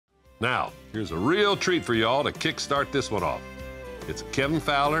Now, here's a real treat for y'all to kickstart this one off. It's Kevin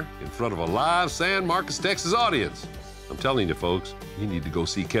Fowler in front of a live San Marcos, Texas audience. I'm telling you, folks, you need to go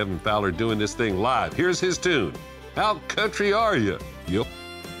see Kevin Fowler doing this thing live. Here's his tune. How country are you? Yup.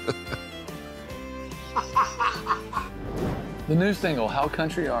 The new single, How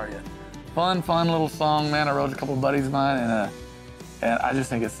Country Are You? Fun little song, man. I wrote it with a couple of buddies of mine, and I just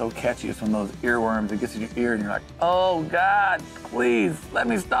think it's so catchy. It's one of those earworms. It gets in your ear, and you're like, oh, God, please, let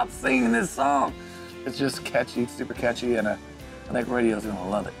me stop singing this song. It's just catchy, super catchy, and I think radio's gonna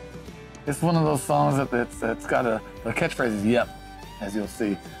love it. It's one of those songs that's got the catchphrase is yep, as you'll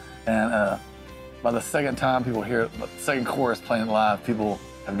see. And by the second time people hear it, the second chorus playing live, people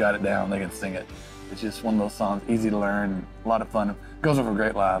have got it down, they can sing it. It's just one of those songs, easy to learn, a lot of fun. It goes over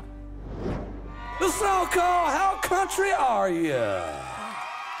great live. The song called How Country Are You?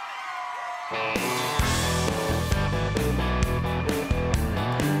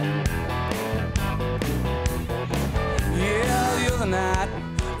 Yeah, the other night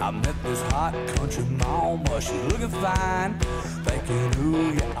I met this hot country mama. She's looking fine, thinking,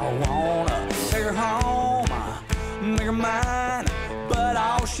 ooh, yeah, I wanna take her home, make her mine. But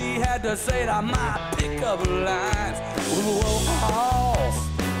all she had to say, I might pick up lines. Whoa,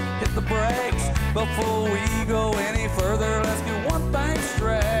 hit the brakes before we go any further. Let's get one thing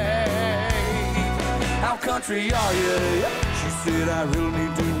straight. How country are you? She said, I really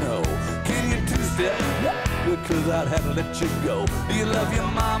need to know. Can you two-step? Because I'd have to let you go. Do you love your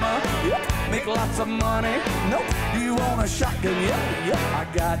mama? Make lots of money? Nope. Do you want a shotgun? Yep. I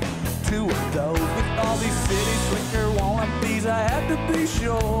got two of those. With all these city slicker wannabes, I had to be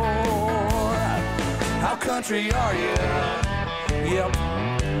sure. How country are you? Yep.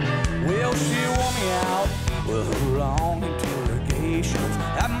 Well, she wore me out with her long interrogations.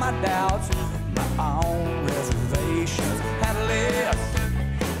 Had my doubts, my own reservations. Had a list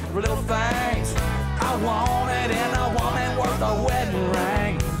of little things I wanted, and I wanted worth a wedding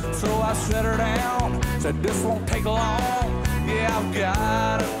ring. So I set her down, said this won't take long. Yeah, I've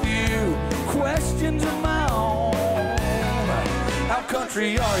got a few questions of my own. How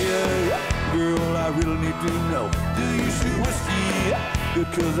country are you? Girl, I really need to know. Do you shoot whiskey?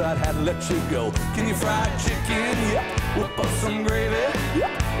 Because I'd have to let you go. Can you fry chicken? Whip up some gravy?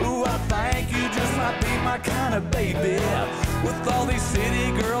 Ooh, I think you just might be my kind of baby. With all these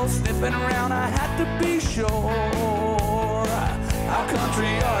city girls sniffing around, I had to be sure. How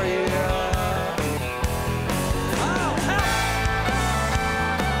country are you?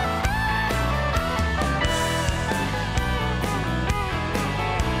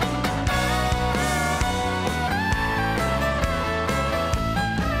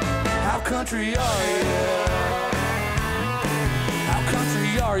 How country are you? How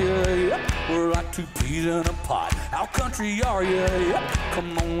country are you? Yep. We're like two peas in a pot. How country are you? Yep.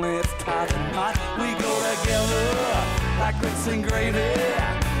 Come on, let's tie the knot. We go together like grits and gravy.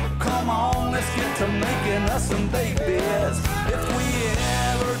 Come on, let's get to making us some babies. If we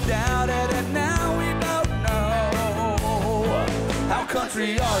ever doubted it, now we don't know. How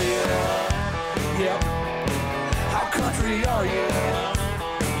country are you? Yep. How country are you?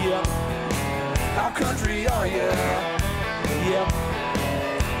 Yep. How country are you? Yep.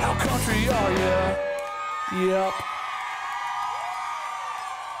 How country are you? Yep.